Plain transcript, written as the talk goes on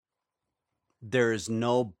There is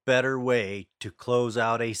no better way to close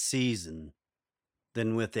out a season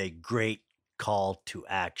than with a great call to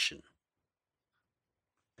action.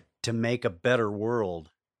 To make a better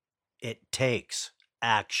world, it takes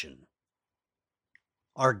action.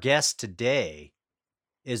 Our guest today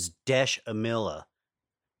is Desh Amila,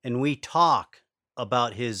 and we talk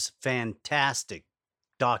about his fantastic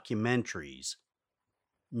documentaries.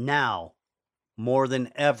 Now, more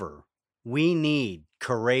than ever, we need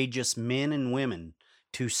courageous men and women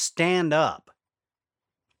to stand up.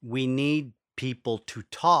 We need people to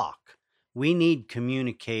talk. We need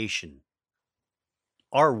communication.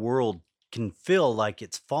 Our world can feel like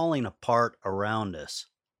it's falling apart around us.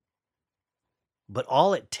 But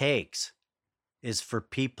all it takes is for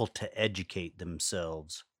people to educate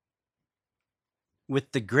themselves.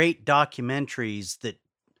 With the great documentaries that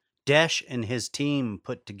Desh and his team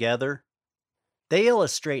put together, they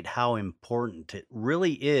illustrate how important it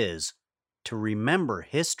really is to remember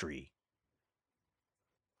history.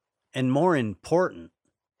 And more important,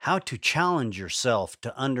 how to challenge yourself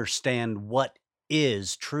to understand what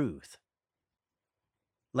is truth.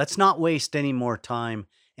 Let's not waste any more time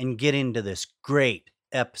and get into this great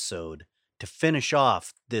episode to finish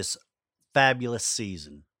off this fabulous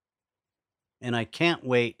season. And I can't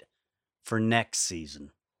wait for next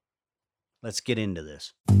season. Let's get into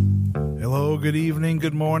this. Hello, good evening,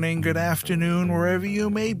 good morning, good afternoon, wherever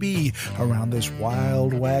you may be around this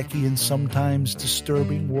wild, wacky, and sometimes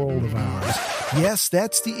disturbing world of ours. Yes,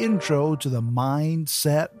 that's the intro to the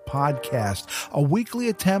Mindset Podcast, a weekly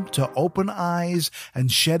attempt to open eyes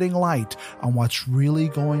and shedding light on what's really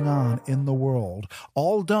going on in the world,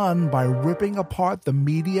 all done by ripping apart the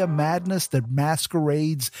media madness that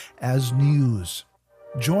masquerades as news.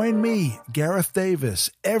 Join me, Gareth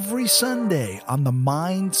Davis, every Sunday on the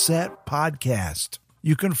Mindset Podcast.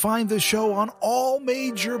 You can find the show on all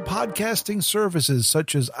major podcasting services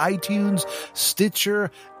such as iTunes,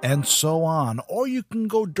 Stitcher, and so on. Or you can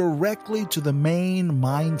go directly to the main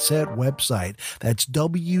Mindset website. That's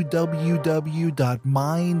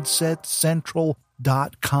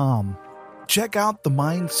www.mindsetcentral.com. Check out the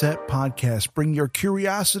Mindset Podcast. Bring your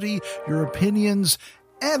curiosity, your opinions,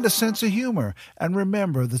 and a sense of humor. And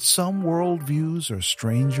remember that some worldviews are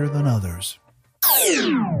stranger than others.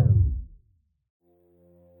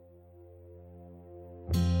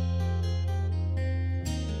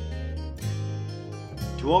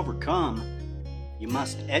 To overcome, you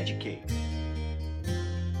must educate.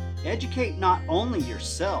 Educate not only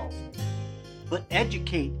yourself, but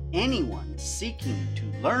educate anyone seeking to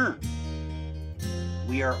learn.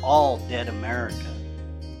 We are all dead America.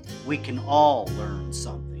 We can all learn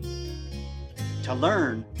something. To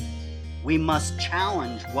learn, we must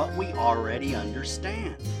challenge what we already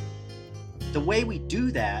understand. The way we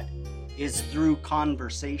do that is through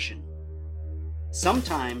conversation.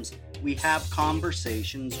 Sometimes we have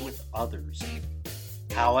conversations with others.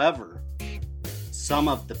 However, some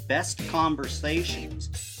of the best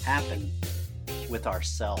conversations happen with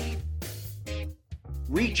ourselves.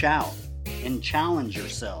 Reach out and challenge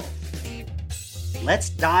yourself.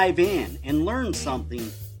 Let's dive in and learn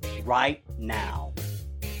something right now.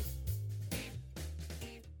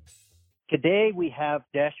 Today we have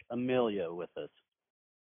Desh Amila with us.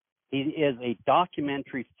 He is a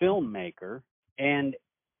documentary filmmaker and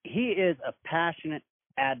he is a passionate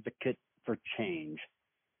advocate for change.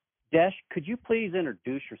 Desh, could you please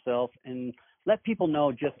introduce yourself and let people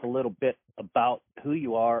know just a little bit about who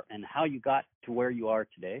you are and how you got to where you are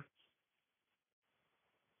today?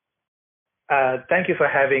 Thank you for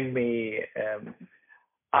having me.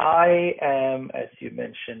 I am, as you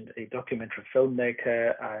mentioned, a documentary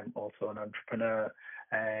filmmaker. I'm also an entrepreneur,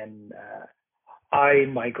 and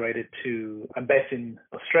I'm based in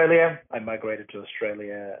Australia. I migrated to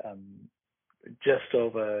Australia just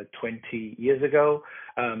over 20 years ago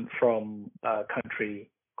from a country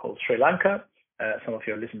called Sri Lanka. Some of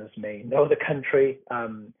your listeners may know the country.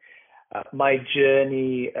 My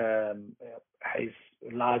journey has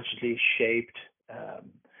largely shaped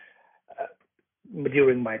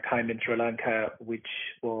during my time in Sri Lanka, which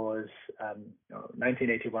was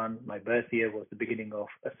 1981. My birth year was the beginning of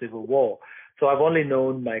a civil war. So I've only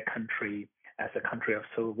known my country as a country of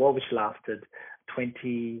civil war, which lasted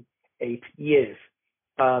 28 years.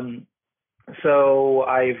 So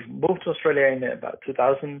I've moved to Australia in about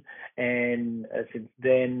 2000, and since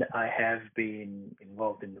then I have been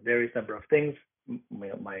involved in various number of things.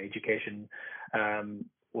 My education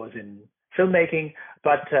was in filmmaking,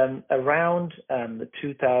 but around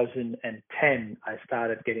 2010, I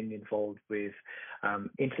started getting involved with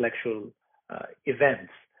intellectual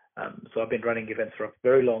events. So I've been running events for a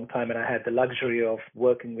very long time, and I had the luxury of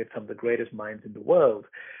working with some of the greatest minds in the world.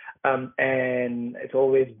 And it's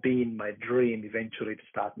always been my dream eventually to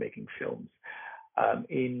start making films.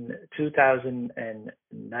 In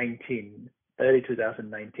 2019, early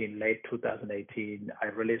 2019, late 2018, I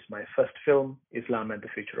released my first film, Islam and the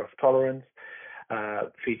Future of Tolerance,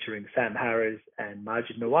 featuring Sam Harris and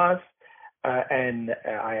Majid Nawaz. And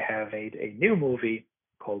I have a new movie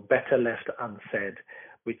called Better Left Unsaid,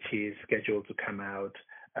 which is scheduled to come out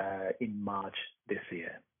in March this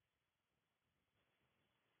year.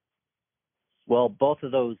 Well, both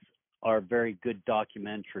of those are very good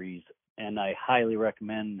documentaries, and I highly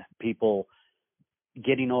recommend people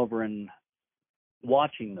getting over and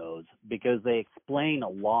watching those because they explain a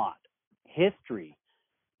lot. History,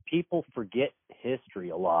 people forget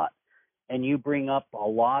history a lot, and you bring up a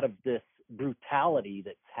lot of this brutality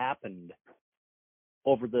that's happened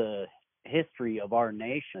over the history of our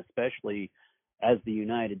nation, especially as the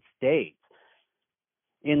United States.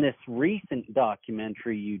 In this recent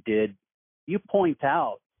documentary you did, you point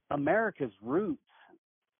out America's roots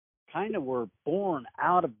kind of were born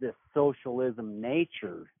out of this socialism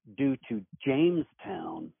nature due to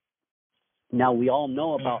Jamestown. Now, we all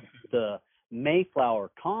know about the Mayflower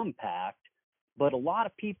Compact, but a lot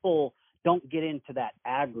of people don't get into that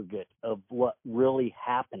aggregate of what really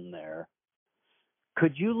happened there.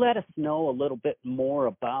 Could you let us know a little bit more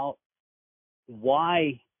about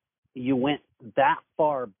why you went that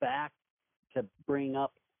far back to bring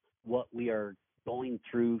up what we are going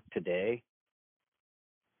through today?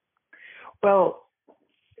 Well,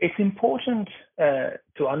 it's important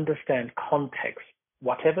to understand context,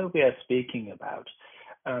 whatever we are speaking about.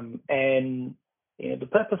 And the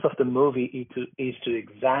purpose of the movie is to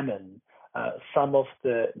examine some of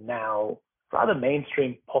the now rather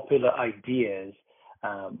mainstream popular ideas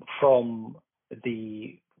from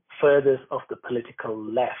the furthest of the political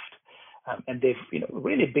left. And they've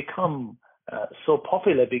really become so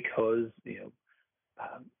popular because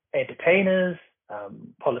entertainers,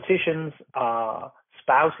 politicians are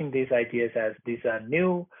espousing these ideas as these are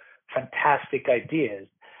new, fantastic ideas.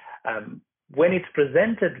 When it's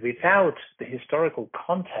presented without the historical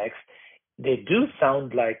context, they do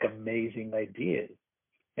sound like amazing ideas.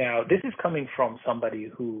 Now, this is coming from somebody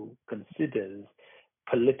who considers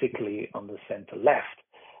politically on the center left.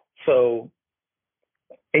 So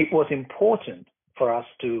it was important for us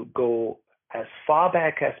to go as far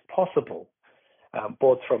back as possible,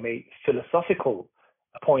 both from a philosophical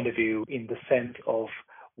point of view in the sense of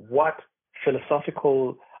what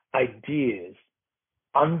philosophical ideas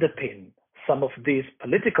underpin some of these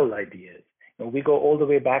political ideas. We go all the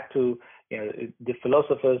way back to the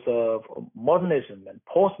philosophers of modernism and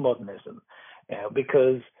postmodernism,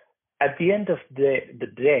 because at the end of the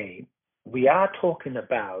day, we are talking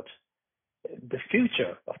about the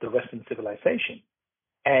future of the Western civilization.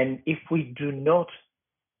 And if we do not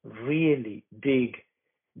really dig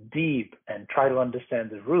deep and try to understand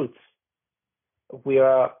the roots, we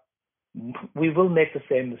will make the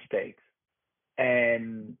same mistakes.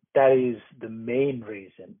 And that is the main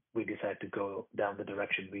reason we decided to go down the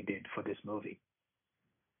direction we did for this movie.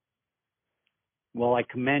 Well, I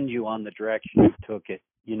commend you on the direction you took it.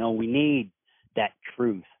 We need that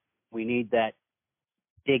truth. We need that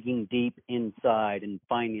digging deep inside and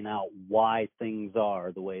finding out why things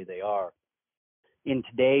are the way they are. In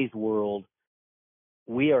today's world,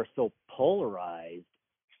 we are so polarized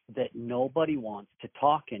that nobody wants to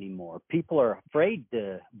talk anymore. People are afraid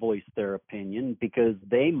to voice their opinion because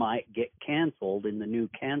they might get canceled in the new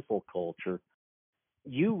cancel culture.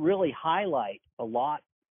 You really highlight a lot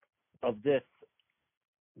of this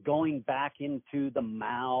going back into the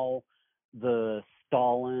Mao, the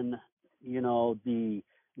Stalin, the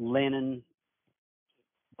Lenin.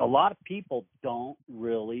 A lot of people don't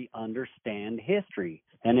really understand history.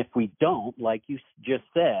 And if we don't, like you just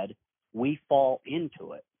said, we fall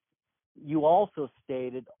into it. You also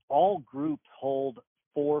stated all groups hold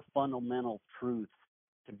 4 fundamental truths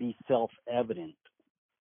to be self-evident.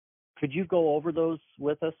 Could you go over those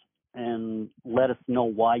with us and let us know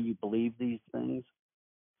why you believe these things?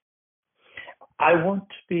 I want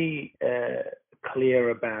to be clear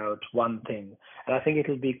about one thing, and I think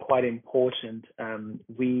it'll be quite important.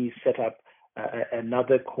 We set up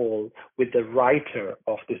another call with the writer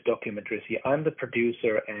of this documentary. See, I'm the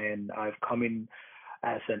producer, and I've come in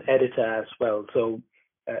as an editor as well. So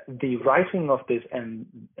the writing of this, and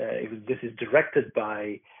this is directed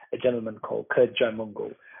by a gentleman called Kurt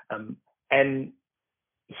Jamungo, and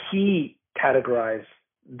he categorized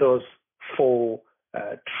those 4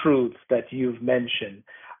 truths that you've mentioned.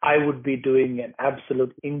 I would be doing an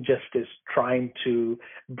absolute injustice trying to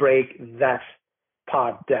break that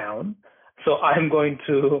part down. So I'm going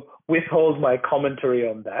to withhold my commentary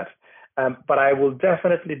on that. But I will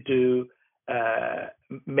definitely do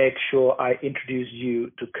make sure I introduce you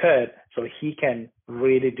to Kurt so he can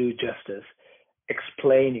really do justice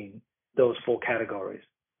explaining those four categories.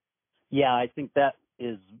 Yeah, I think that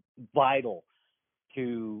is vital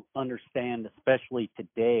to understand, especially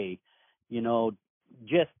today. You know,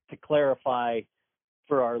 just to clarify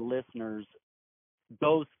for our listeners,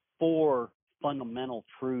 those four fundamental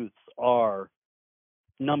truths are: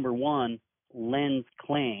 number one, lens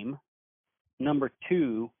claim; number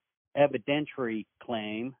two, evidentiary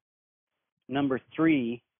claim; number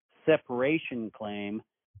three, separation claim;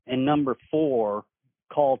 and number four,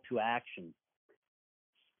 call to action.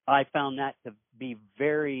 I found that to be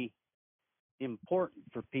very important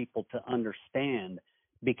for people to understand,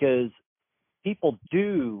 because people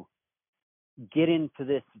do get into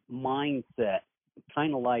this mindset,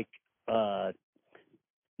 kind of like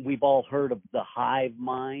we've all heard of the hive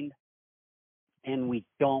mind, and we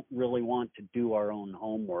don't really want to do our own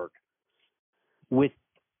homework. With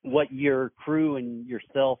what your crew and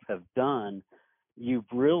yourself have done,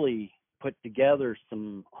 you've really put together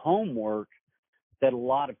some homework that a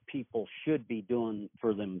lot of people should be doing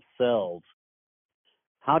for themselves.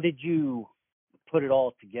 How did you put it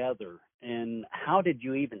all together, and how did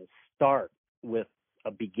you even start with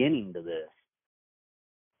a beginning to this?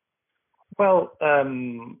 Well,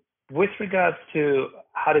 with regards to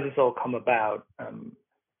how did this all come about,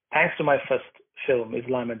 thanks to my first film,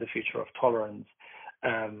 Islam and the Future of Tolerance,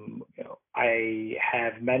 I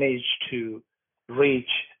have managed to reach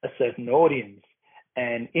a certain audience,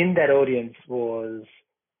 and in that audience was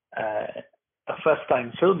a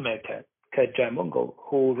first-time filmmaker, Kurt Jaimungal,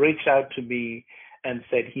 who reached out to me and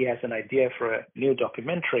said he has an idea for a new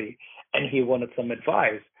documentary, and he wanted some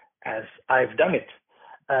advice, as I've done it.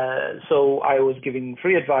 So I was giving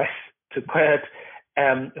free advice to Kurt,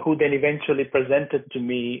 who then eventually presented to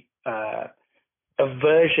me a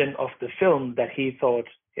version of the film that he thought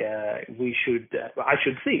I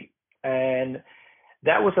should see, and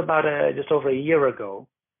that was about just over a year ago.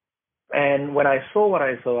 And when I saw what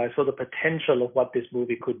I saw the potential of what this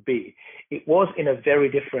movie could be. It was in a very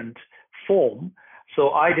different form, so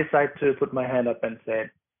I decided to put my hand up and said,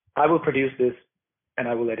 I will produce this and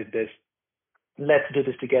I will edit this. Let's do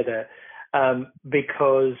this together,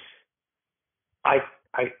 because I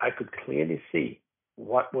could clearly see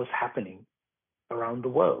what was happening around the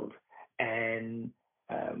world. And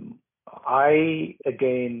I,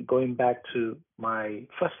 again, going back to my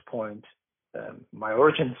first point, my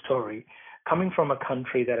origin story, coming from a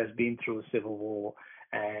country that has been through a civil war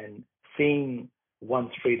and seeing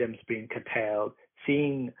one's freedoms being curtailed,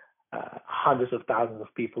 seeing hundreds of thousands of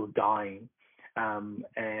people dying,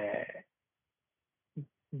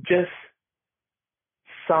 just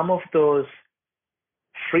some of those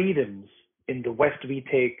freedoms in the West we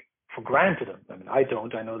take for granted. I mean, I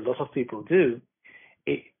don't. I know lots of people do.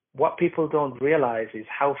 What people don't realize is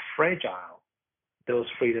how fragile those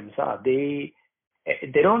freedoms are. They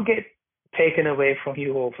don't get taken away from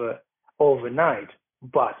you overnight,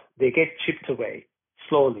 but they get chipped away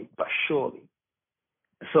slowly but surely.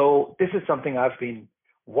 So this is something I've been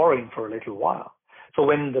worrying for a little while. So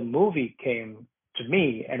when the movie came to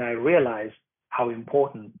me and I realized how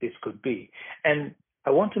important this could be, and I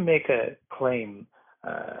want to make a claim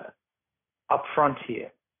up front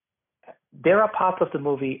here. There are parts of the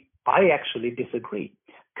movie I actually disagree.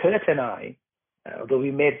 Kurt and I, although we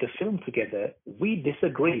made the film together, we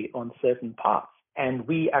disagree on certain parts, and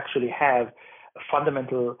we actually have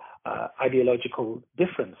fundamental ideological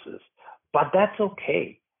differences. But that's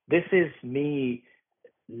okay. This is me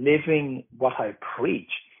living what I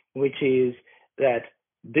preach, which is that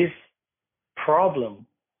this problem,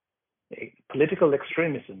 political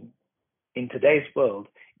extremism in today's world,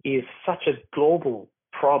 is such a global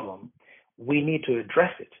problem. We need to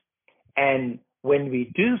address it. And when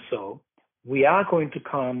we do so, we are going to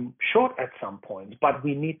come short at some point, but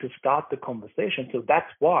we need to start the conversation. So that's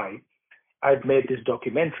why I've made this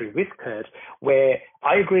documentary with Kurt, where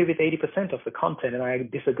I agree with 80% of the content and I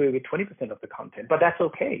disagree with 20% of the content, but that's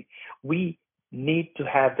okay. We need to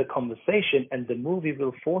have the conversation, and the movie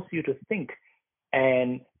will force you to think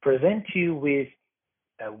and present you with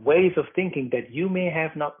ways of thinking that you may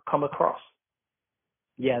have not come across.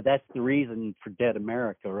 Yeah, that's the reason for Dead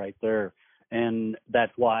America right there. And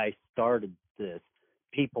that's why I started this.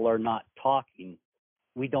 People are not talking.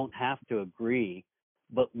 We don't have to agree,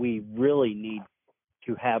 but we really need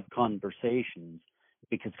to have conversations,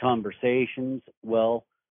 because conversations, well,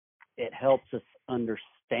 it helps us understand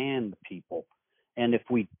understand people. And if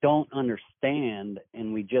we don't understand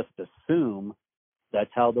and we just assume, that's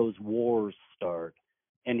how those wars start.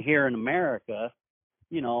 And here in America,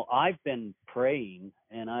 I've been praying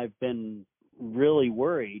and I've been really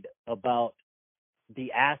worried about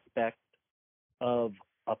the aspect of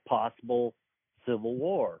a possible civil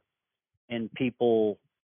war. And people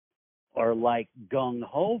are like gung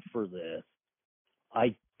ho for this.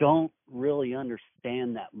 I don't really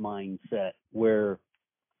understand that mindset where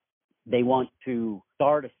they want to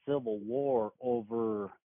start a civil war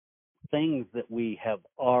over things that we have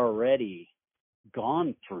already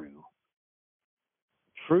gone through.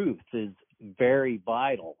 Truth is very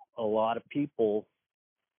vital. A lot of people,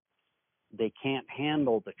 they can't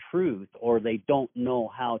handle the truth, or they don't know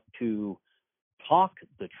how to talk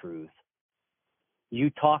the truth. You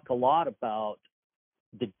talk a lot about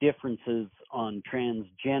the differences on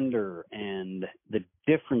transgender and the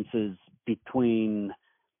differences between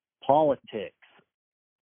politics.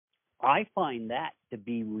 I find that to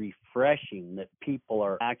be refreshing, that people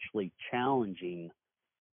are actually challenging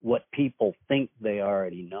what people think they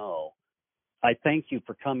already know. I thank you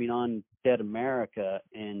for coming on Dead America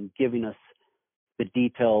and giving us the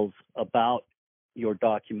details about your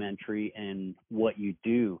documentary and what you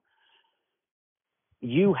do.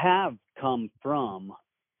 You have come from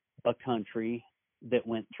a country that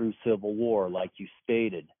went through civil war, like you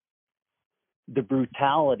stated. The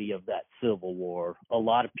brutality of that civil war, a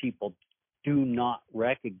lot of people do not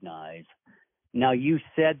recognize. Now, you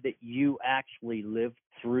said that you actually lived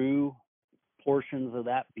through portions of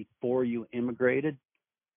that before you immigrated?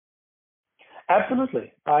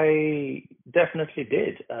 Absolutely. I definitely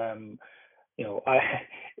did.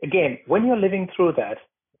 Again, when you're living through that,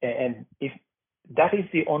 and if that is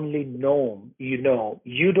the only norm, you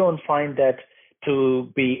don't find that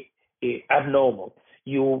to be abnormal.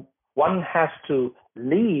 One has to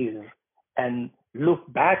leave and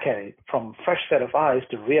look back at it from fresh set of eyes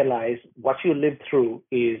to realize what you lived through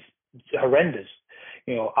is horrendous.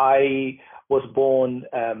 I was born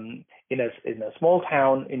in a small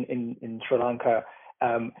town in Sri Lanka.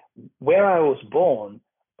 Where I was born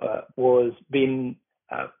was been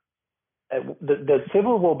the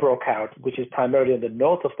civil war broke out, which is primarily in the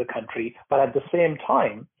north of the country, but at the same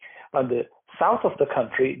time, on the south of the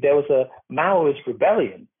country, there was a Maoist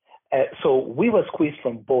rebellion. So we were squeezed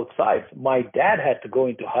from both sides. My dad had to go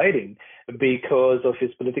into hiding because of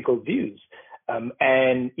his political views.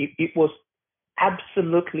 And it was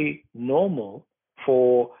absolutely normal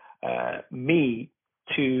for me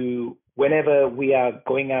to, whenever we are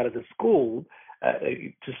going out of the school,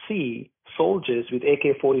 to see soldiers with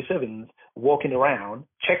AK-47s walking around,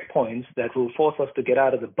 checkpoints that will force us to get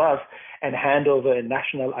out of the bus and hand over a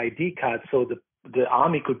national ID card so the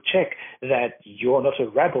army could check that you're not a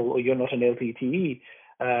rebel or you're not an LTTE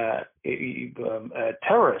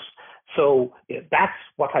terrorist. So that's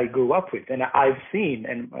what I grew up with. And I've seen,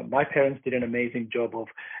 and my parents did an amazing job of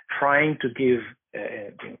trying to give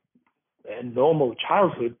a normal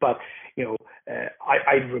childhood. But,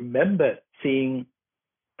 I remember seeing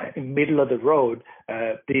in the middle of the road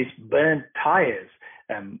these burnt tires,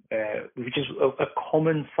 which is a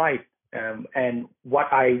common sight. And what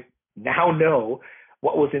I now know,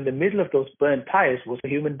 what was in the middle of those burnt tires was a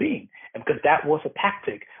human being. And because that was a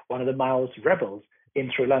tactic one of the Maoist rebels in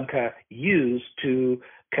Sri Lanka used to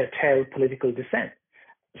curtail political dissent.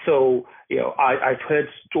 So, I've heard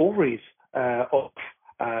stories of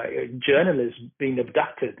journalists being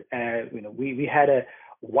abducted. We had a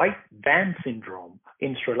white van syndrome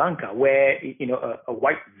in Sri Lanka, where a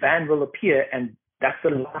white van will appear, and that's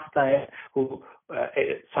the last time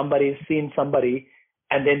somebody's seen somebody,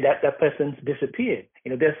 and then that person's disappeared.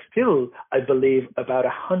 There's still, I believe, about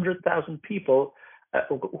 100,000 people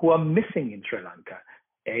who are missing in Sri Lanka.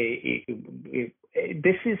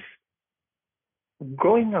 This is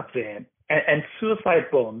growing up there, and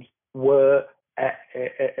suicide bombs were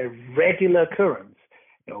a regular occurrence.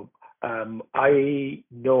 I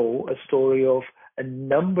know a story of a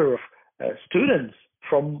number of students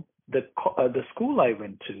from the school I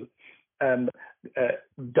went to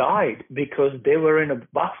died because they were in a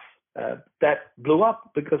bus that blew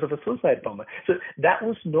up because of a suicide bomber. So that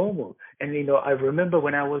was normal. And I remember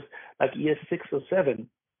when I was like year 6 or 7,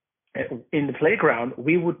 in the playground,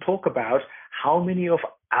 we would talk about how many of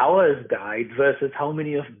ours died versus how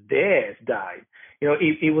many of theirs died.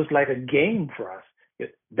 It was like a game for us.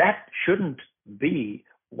 That shouldn't be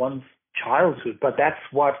one's childhood, but that's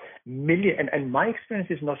what and my experience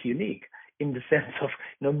is not unique in the sense of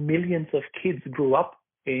millions of kids grew up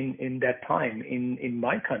in that time in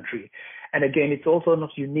my country. And again, it's also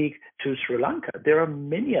not unique to Sri Lanka. There are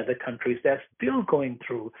many other countries that are still going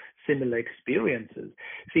through similar experiences.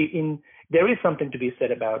 See, there is something to be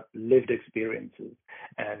said about lived experiences.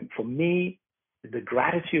 And for me, the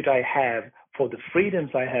gratitude I have for the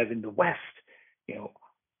freedoms I have in the West,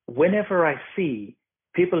 whenever I see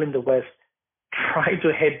people in the West try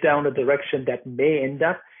to head down a direction that may end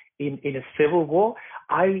up in a civil war,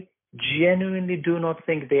 I genuinely do not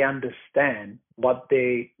think they understand what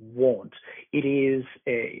they want.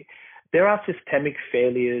 There are systemic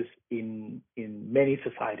failures in many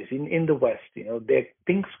societies in the West.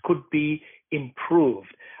 Things could be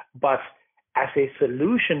improved, but as a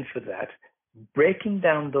solution for that, breaking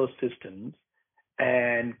down those systems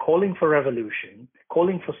and calling for revolution,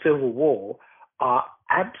 calling for civil war are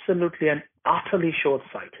absolutely and utterly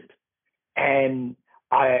short-sighted. And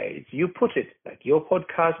as you put it, like your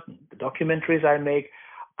podcast, the documentaries I make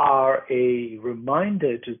are a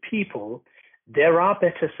reminder to people there are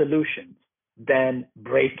better solutions than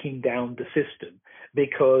breaking down the system.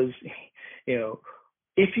 Because,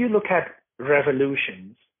 if you look at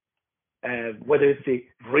revolutions, whether it's the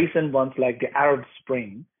recent ones like the Arab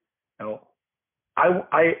Spring,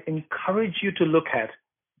 I encourage you to look at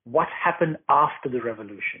what happened after the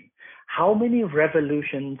revolution. How many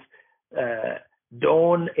revolutions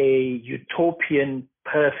dawn a utopian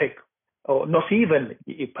perfect, or not even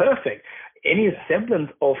perfect, any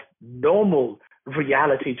semblance of normal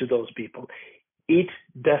reality to those people? It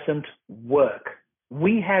doesn't work.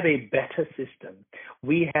 We have a better system.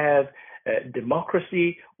 We have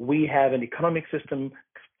democracy. We have an economic system,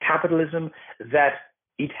 capitalism, that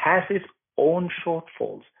it has its own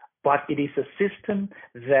shortfalls, but it is a system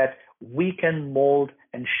that we can mold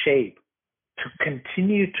and shape to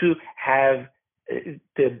continue to have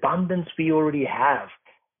the abundance we already have.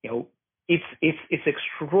 It's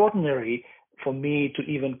extraordinary for me to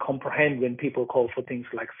even comprehend when people call for things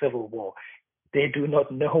like civil war. They do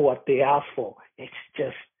not know what they ask for. It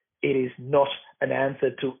is not an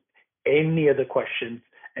answer to any of the questions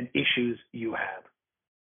and issues you have.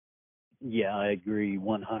 Yeah, I agree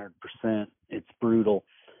 100%. It's brutal.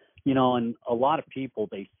 And a lot of people,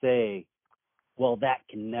 they say, well, that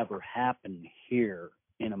can never happen here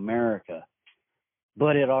in America.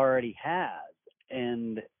 But it already has.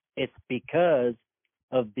 And it's because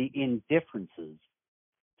of the indifferences.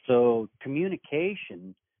 So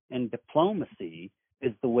communication and diplomacy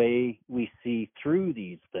is the way we see through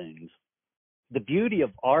these things. The beauty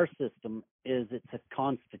of our system is it's a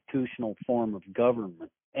constitutional form of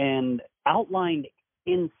government. And outlined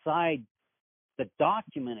inside the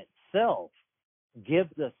document itself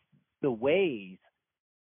gives us the ways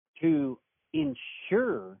to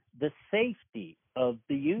ensure the safety of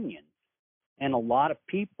the union. And a lot of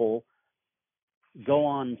people go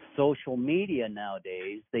on social media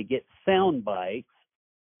nowadays, they get sound bites,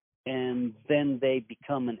 and then they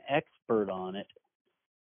become an expert on it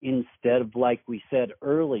instead of, like we said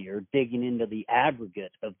earlier, digging into the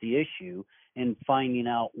aggregate of the issue and finding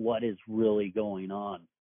out what is really going on.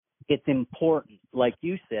 It's important, like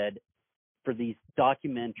you said, for these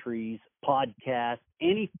documentaries, podcasts,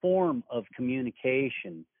 any form of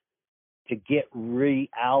communication to get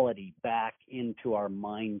reality back into our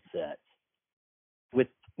mindsets.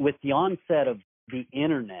 With the onset of the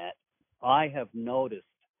internet, I have noticed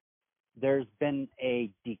there's been a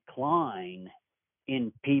decline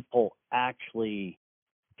in people actually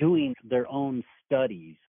doing their own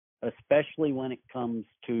studies, especially when it comes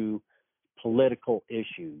to political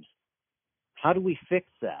issues. How do we fix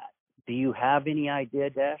that? Do you have any idea,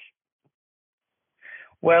 Desh?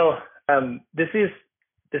 Well, this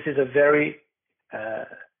is a very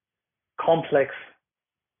complex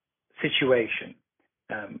situation,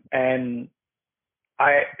 and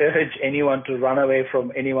I urge anyone to run away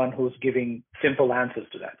from anyone who's giving simple answers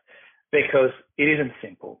to that, because it isn't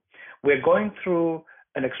simple. We're going through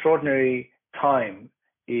an extraordinary time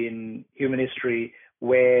in human history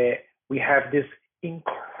where we have this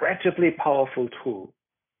incredibly powerful tool,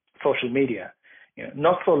 social media.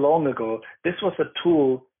 Not so long ago, this was a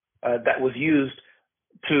tool that was used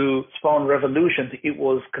to spawn revolutions. It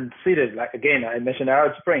was considered, like, again, I mentioned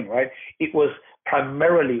Arab Spring, right? It was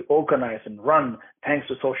primarily organized and run thanks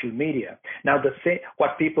to social media. Now,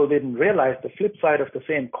 what people didn't realize, the flip side of the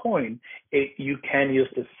same coin, you can use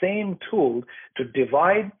the same tool to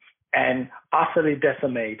divide and utterly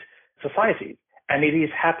decimate society, and it is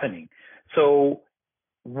happening. So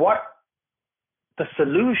what the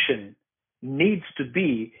solution needs to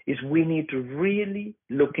be is we need to really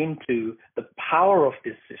look into the power of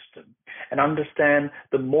this system and understand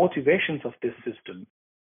the motivations of this system.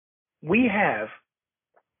 We have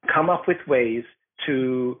come up with ways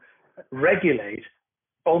to regulate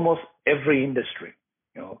almost every industry.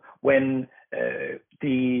 When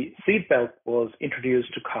the seatbelt was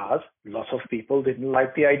introduced to cars, lots of people didn't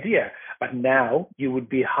like the idea. But now you would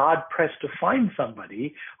be hard pressed to find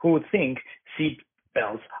somebody who would think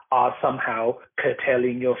seatbelts are somehow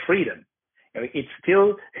curtailing your freedom. It's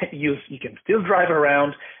still you can still drive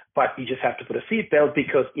around, but you just have to put a seatbelt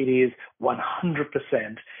because it is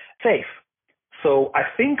 100% safe. So I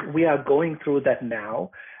think we are going through that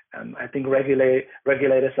now. I think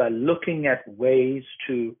regulators are looking at ways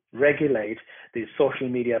to regulate these social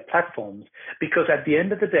media platforms because at the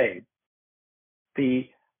end of the day, the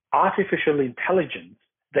artificial intelligence,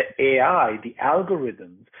 the AI, the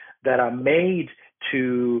algorithms that are made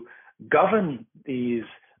to govern these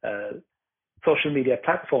social media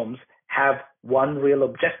platforms have one real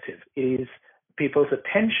objective. It is people's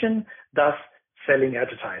attention, thus selling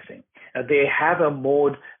advertising. They have a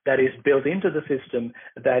mode that is built into the system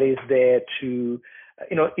that is there to,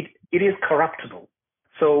 it is corruptible.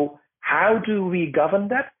 So how do we govern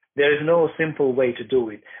that? There is no simple way to do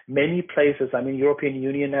it. Many places, European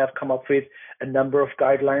Union have come up with a number of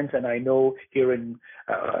guidelines, and I know here in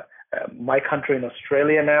my country in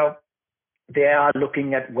Australia now, they are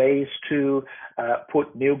looking at ways to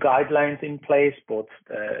put new guidelines in place, both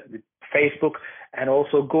with Facebook and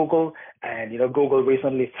also Google. And Google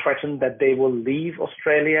recently threatened that they will leave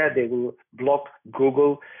Australia. They will block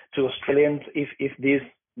Google to Australians if these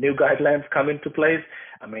new guidelines come into place.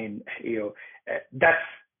 That's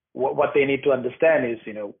what they need to understand is,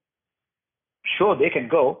 sure, they can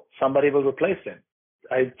go. Somebody will replace them.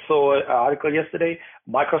 I saw an article yesterday.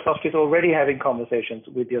 Microsoft is already having conversations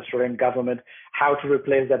with the Australian government how to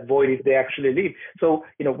replace that void if they actually leave. So,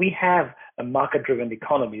 we have a market-driven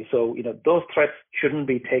economy. So, those threats shouldn't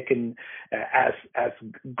be taken as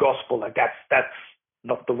gospel. Like that's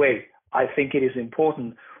not the way. I think it is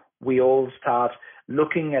important we all start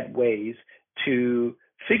looking at ways to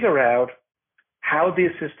figure out how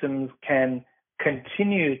these systems can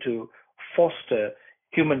continue to foster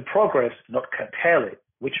human progress, not curtail it,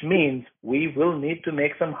 which means we will need to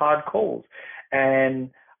make some hard calls.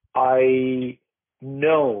 And I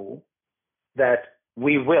know that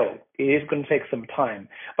we will. It is going to take some time.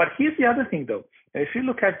 But here's the other thing, though. If you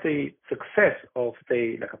look at the success of,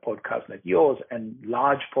 like a podcast like yours and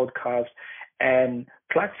large podcasts and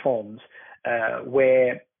platforms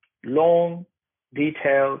where long,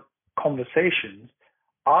 detailed conversations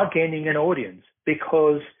are gaining an audience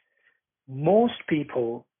because most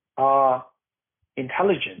people are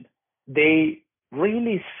intelligent. They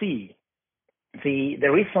really see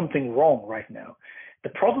there is something wrong right now. The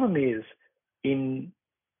problem is one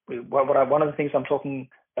of the things I'm talking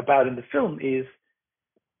about in the film is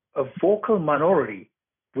a vocal minority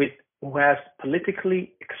who has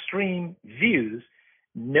politically extreme views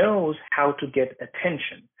knows how to get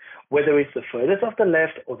attention. Whether it's the furthest of the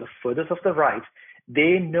left or the furthest of the right,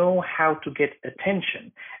 they know how to get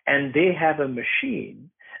attention, and they have a machine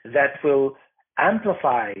that will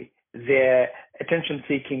amplify their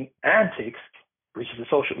attention-seeking antics, which is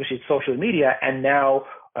social media, and now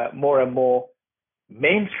more and more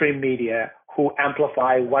mainstream media who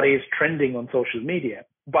amplify what is trending on social media.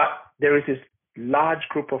 But there is this large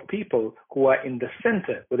group of people who are in the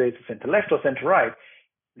center, whether it's center left or center right.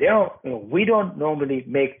 We don't normally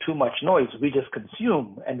make too much noise. We just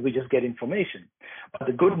consume and we just get information. But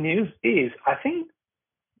the good news is, I think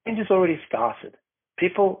change has already started.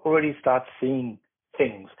 People already start seeing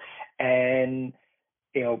things, and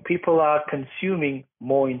people are consuming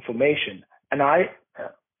more information. And I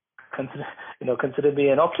consider me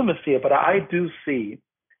an optimist here, but I do see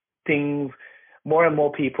things, more and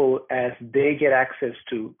more people, as they get access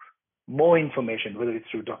to more information, whether it's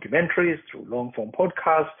through documentaries, through long-form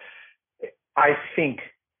podcasts. I think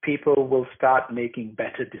people will start making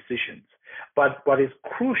better decisions. But what is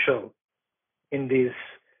crucial in these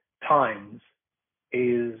times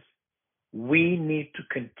is we need to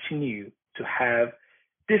continue to have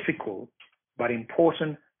difficult but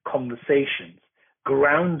important conversations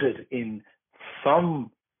grounded in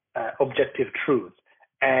some objective truth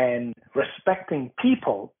and respecting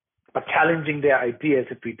people, but challenging their ideas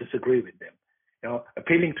if we disagree with them,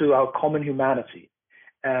 appealing to our common humanity.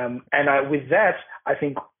 With that, I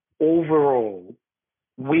think overall,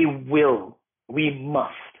 we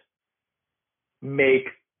must make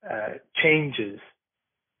changes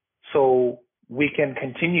so we can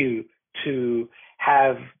continue to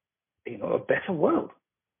have, a better world.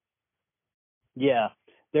 Yeah,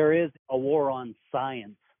 there is a war on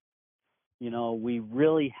science. We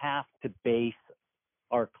really have to base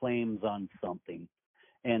our claims on something.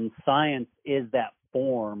 And science is that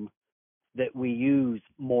form that we use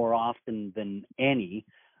more often than any.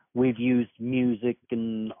 We've used music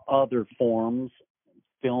and other forms,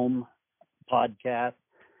 film, podcast,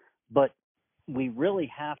 but we really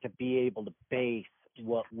have to be able to base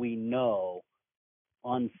what we know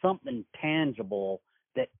on something tangible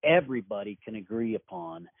that everybody can agree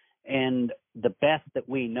upon. And the best that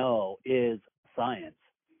we know is science.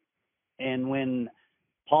 And when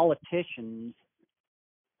politicians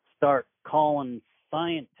start calling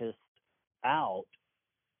scientists out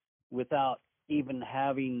without even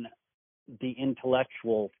having the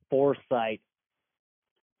intellectual foresight,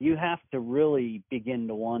 you have to really begin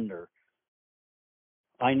to wonder.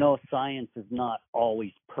 I know science is not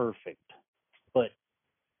always perfect, but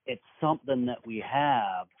it's something that we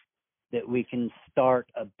have that we can start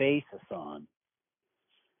a basis on.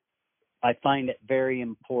 I find it very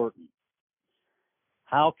important.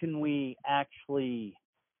 How can we actually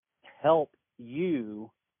help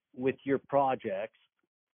you with your projects,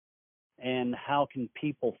 and how can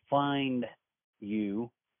people find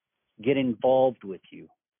you, get involved with you?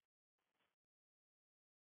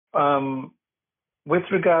 With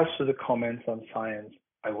regards to the comments on science,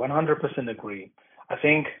 I 100% agree. I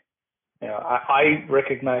think I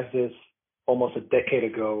recognized this almost a decade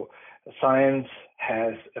ago. Science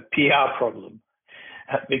has a PR problem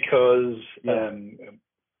because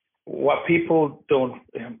what people don't,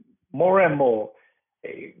 more and more,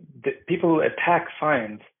 people attack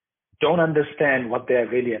science, don't understand what they're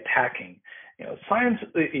really attacking. Science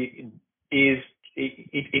it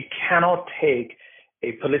cannot take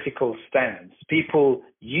a political stance. People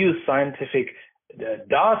use scientific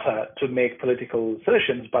data to make political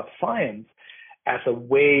assertions, but science as a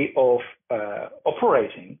way of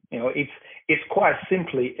operating, it's quite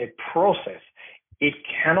simply a process. It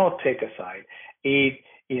cannot take a side.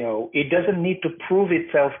 It doesn't need to prove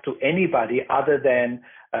itself to anybody other than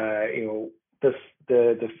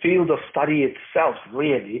the field of study itself,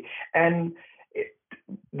 really. And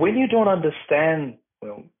when you don't understand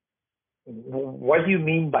what you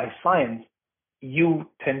mean by science, you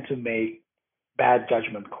tend to make bad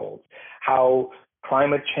judgment calls. How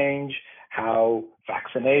climate change, how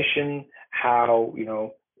vaccination, how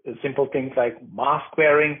simple things like mask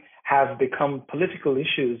wearing have become political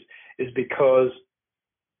issues is because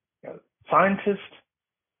scientists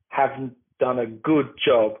haven't done a good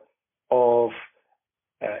job of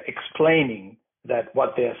explaining that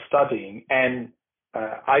what they're studying, and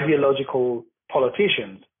ideological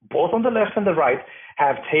politicians, both on the left and the right,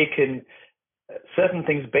 have taken certain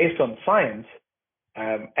things based on science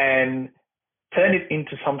and turn it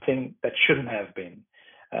into something that shouldn't have been.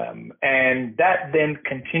 And that then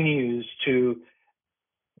continues to,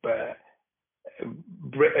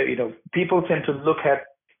 people tend to look at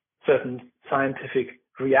certain scientific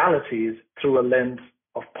realities through a lens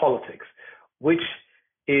of politics, which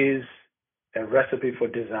is a recipe for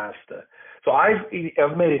disaster. So I've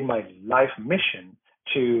made it my life mission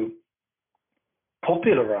to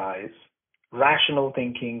popularize rational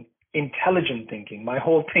thinking, intelligent thinking. My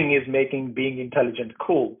whole thing is making being intelligent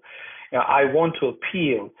cool. I want to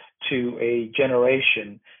appeal to a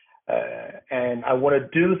generation, and I want to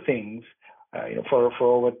do things.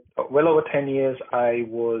 For well over 10 years, I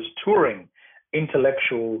was touring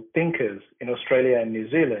intellectual thinkers in Australia and New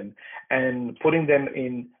Zealand and putting them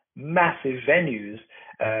in massive venues,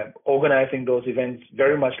 organizing those events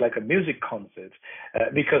very much like a music concert,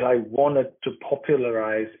 because I wanted to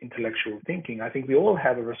popularize intellectual thinking. I think we all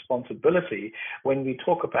have a responsibility when we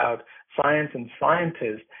talk about science and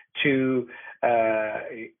scientists to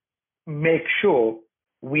make sure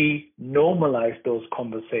we normalize those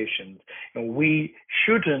conversations. And we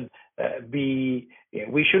shouldn't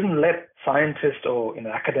we shouldn't let scientists or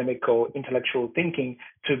academic or intellectual thinking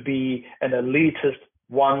to be an elitist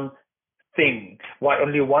one thing, why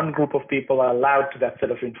only one group of people are allowed to that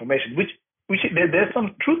set of information, which there's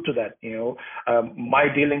some truth to that. My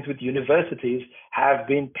dealings with universities have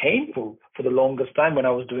been painful for the longest time when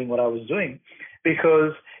I was doing what I was doing,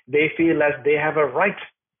 because they feel as they have a right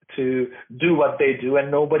to do what they do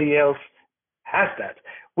and nobody else has that,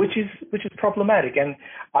 which is problematic. And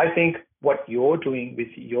I think what you're doing with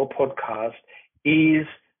your podcast is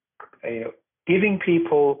giving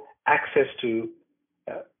people access to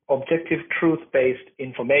objective, truth-based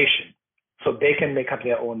information so they can make up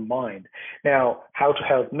their own mind. Now, how to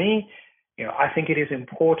help me? I think it is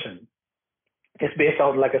important. It's based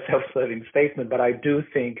out like a self-serving statement, but I do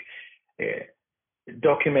think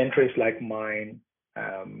documentaries like mine,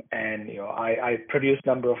 and I produce a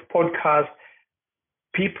number of podcasts.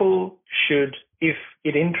 People should, if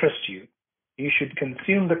it interests you, you should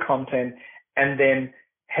consume the content and then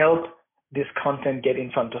help this content get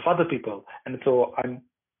in front of other people. And so I'm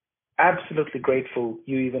absolutely grateful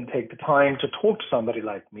you even take the time to talk to somebody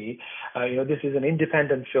like me. This is an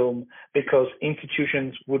independent film because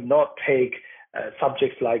institutions would not take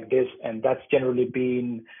subjects like this, and that's generally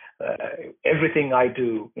been everything I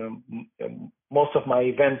do. Most of my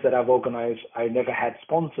events that I've organized, I never had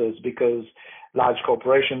sponsors because large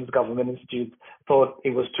corporations, government institutes thought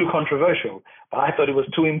it was too controversial, but I thought it was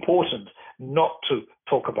too important not to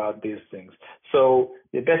talk about these things. So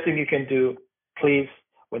the best thing you can do, please,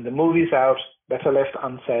 when the movie's out, Better Left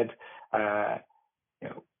Unsaid,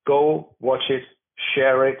 go watch it,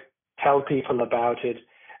 share it, tell people about it.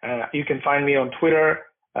 You can find me on Twitter.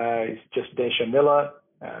 It's just Desh Amila.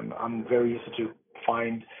 I'm very easy to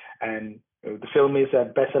find. And the film is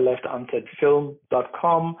at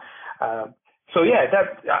betterleftunsaidfilm.com. So yeah,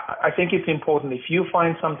 I think it's important. If you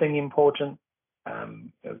find something important,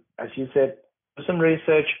 as you said, do some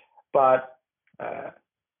research, but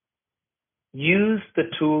use the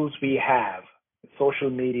tools we have, social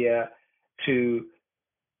media, to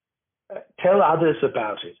tell others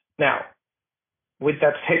about it. Now, with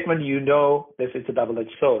that statement, it's a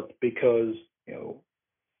double-edged sword because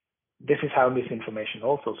this is how misinformation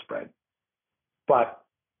also spread. But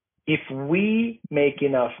if we make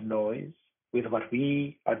enough noise with what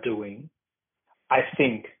we are doing, I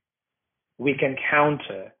think we can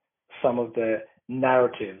counter some of the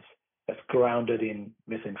narratives that's grounded in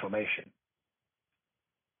misinformation.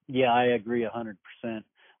 Yeah, I agree 100%.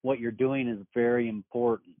 What you're doing is very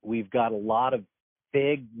important. We've got a lot of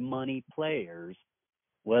big money players,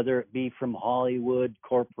 whether it be from Hollywood,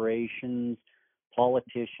 corporations,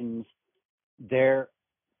 politicians, they're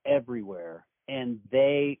everywhere, and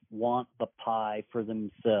they want the pie for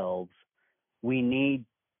themselves. We need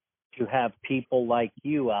to have people like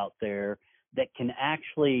you out there that can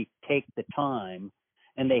actually take the time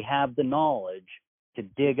and they have the knowledge to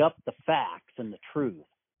dig up the facts and the truth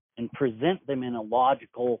and present them in a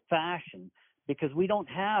logical fashion, because we don't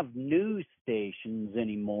have news stations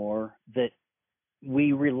anymore that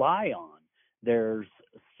we rely on. There's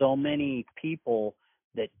so many people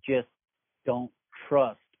that just don't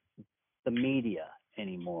trust the media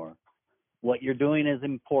anymore. What you're doing is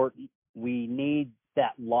important. We need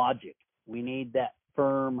that logic. We need that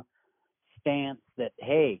firm stance that,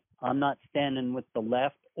 hey, I'm not standing with the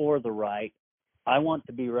left or the right. I want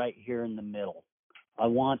to be right here in the middle. I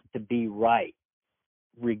want to be right,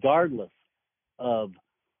 regardless of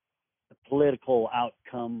the political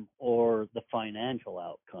outcome or the financial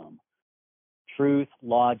outcome. Truth,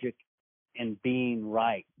 logic, and being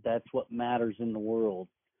right. That's what matters in the world.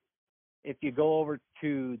 If you go over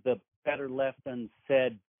to the Better Left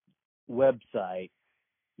Unsaid website,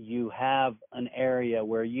 you have an area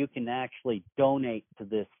where you can actually donate to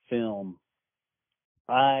this film.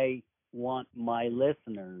 I want my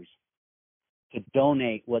listeners to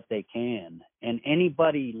donate what they can. And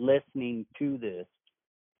anybody listening to this,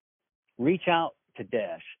 reach out to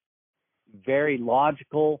Desh. Very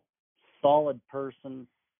logical, solid person.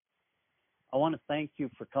 I want to thank you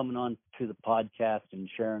for coming on to the podcast and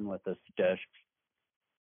sharing with us, Desh.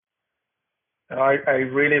 I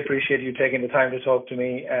really appreciate you taking the time to talk to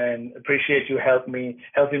me, and appreciate you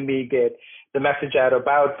helping me get the message out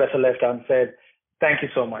about Better Left Unsaid. Thank you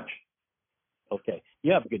so much. Okay.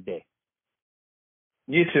 You have a good day.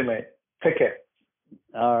 You too, mate. Take care.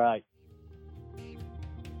 All right.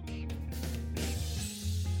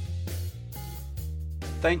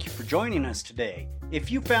 Thank you for joining us today. If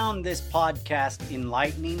you found this podcast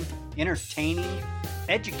enlightening, entertaining,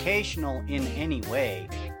 educational in any way,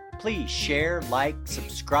 please share, like,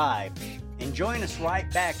 subscribe, and join us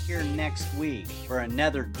right back here next week for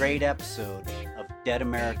another great episode of Dead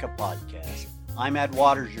America Podcast. I'm Ed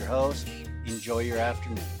Waters, your host. Enjoy your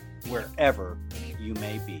afternoon, wherever you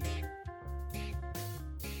may be.